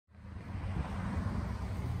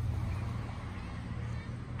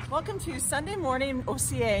Welcome to Sunday morning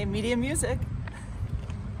OCA Media Music.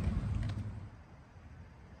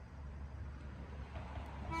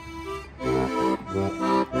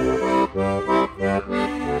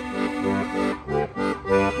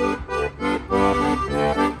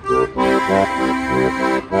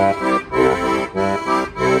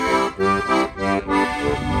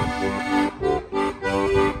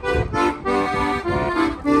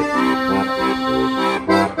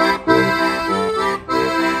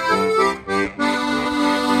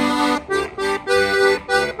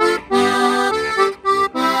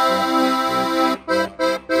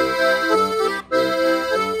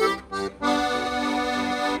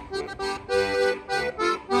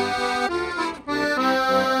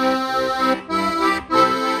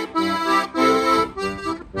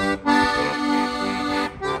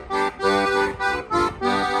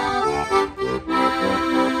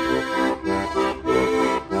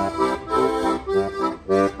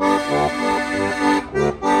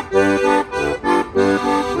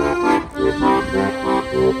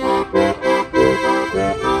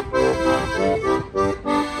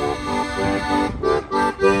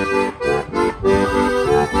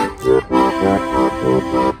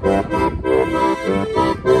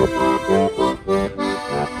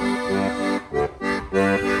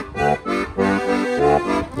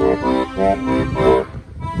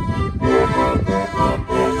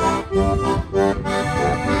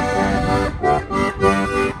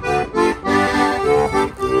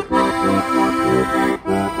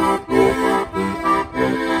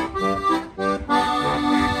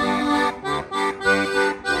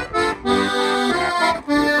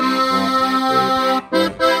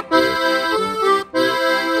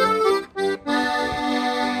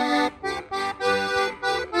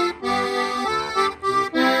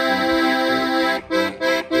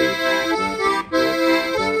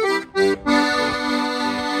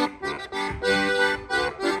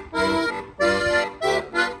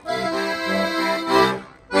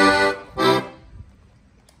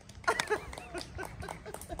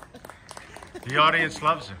 The audience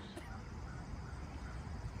loves it.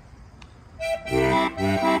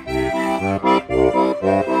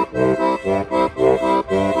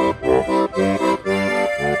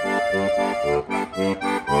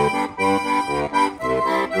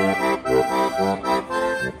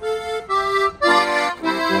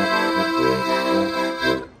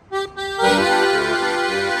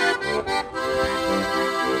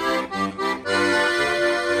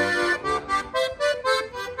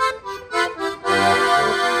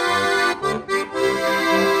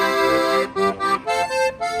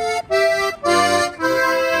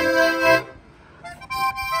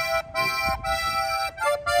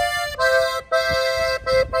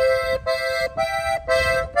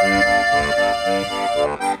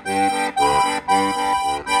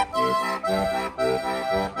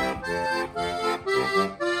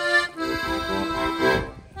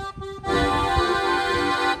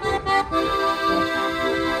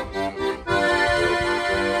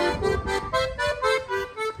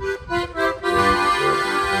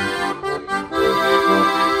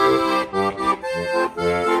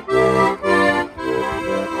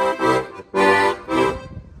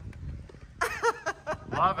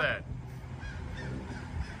 Love it.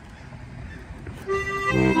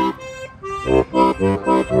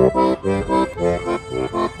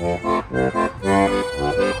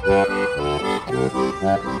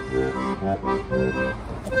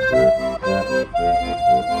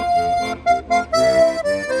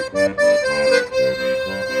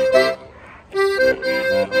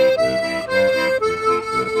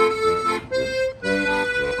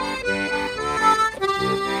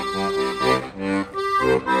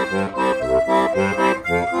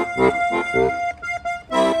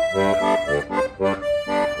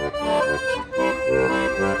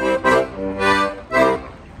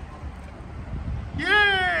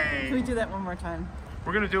 Can we do that one more time?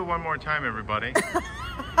 We're going to do it one more time, everybody.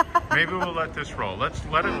 Maybe we'll let this roll. Let's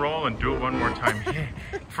let it roll and do it one more time.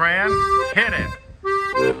 Fran, hit it.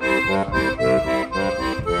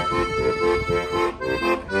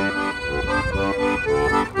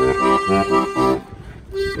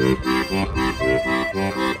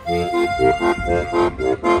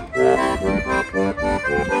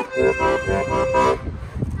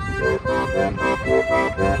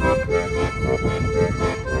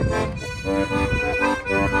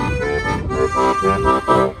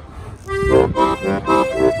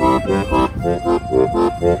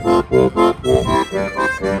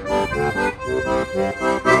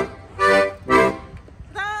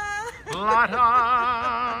 La-da!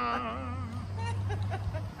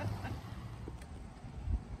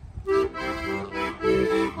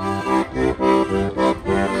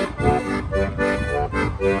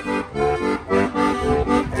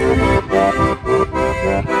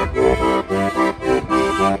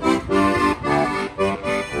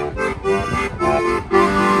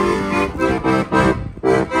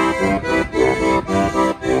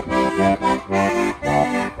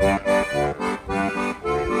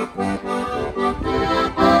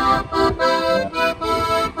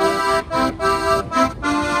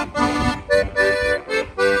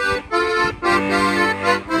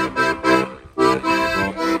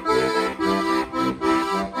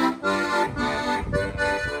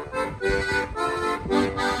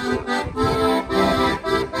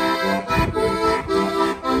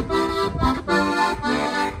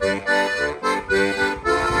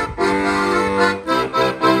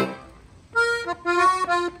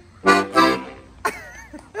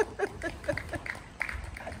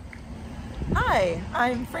 Hi,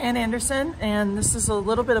 I'm Fran Anderson, and this is a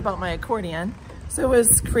little bit about my accordion. So it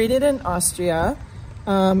was created in Austria.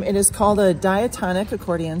 It is called a diatonic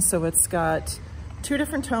accordion, so it's got two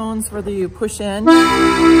different tones, whether you push in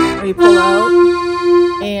or you pull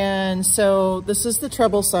out. And so this is the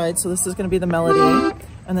treble side, so this is going to be the melody,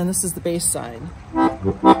 and then this is the bass side.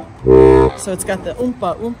 So it's got the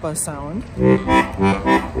oompa oompa sound.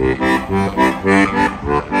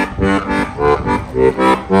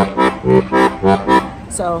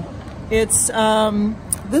 So it's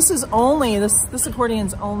this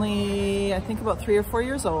accordion's only I think about 3 or 4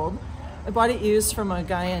 years old. I bought it used from a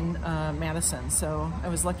guy in Madison, so I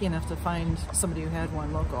was lucky enough to find somebody who had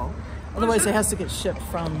one local. Otherwise, it has to get shipped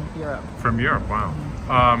from Europe. From Europe, wow.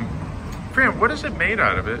 Fran, what is it made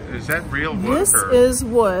out of? Is that real wood? This is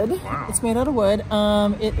wood. Wow. It's made out of wood.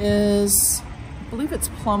 It is, I believe it's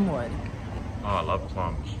plum wood. Oh, I love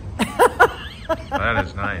plums. That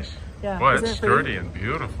is nice. Yeah, boy, it's sturdy and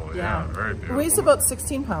beautiful. Yeah, very beautiful. It weighs about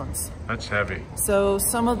 16 pounds. That's heavy. So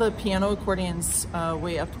some of the piano accordions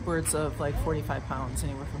weigh upwards of like 45 pounds,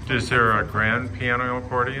 anywhere from 45. Is there a grand piano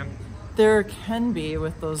accordion? There can be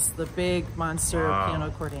with the big monster piano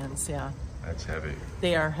accordions, yeah. That's heavy.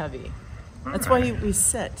 They are heavy. That's right. why we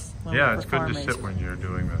sit when yeah, we're it's good to performing. sit when you're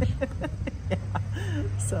doing this. Yeah.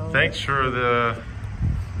 So thanks for the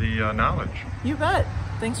knowledge. You bet.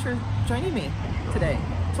 Thanks for joining me today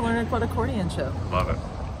to learn about accordionship. Love it.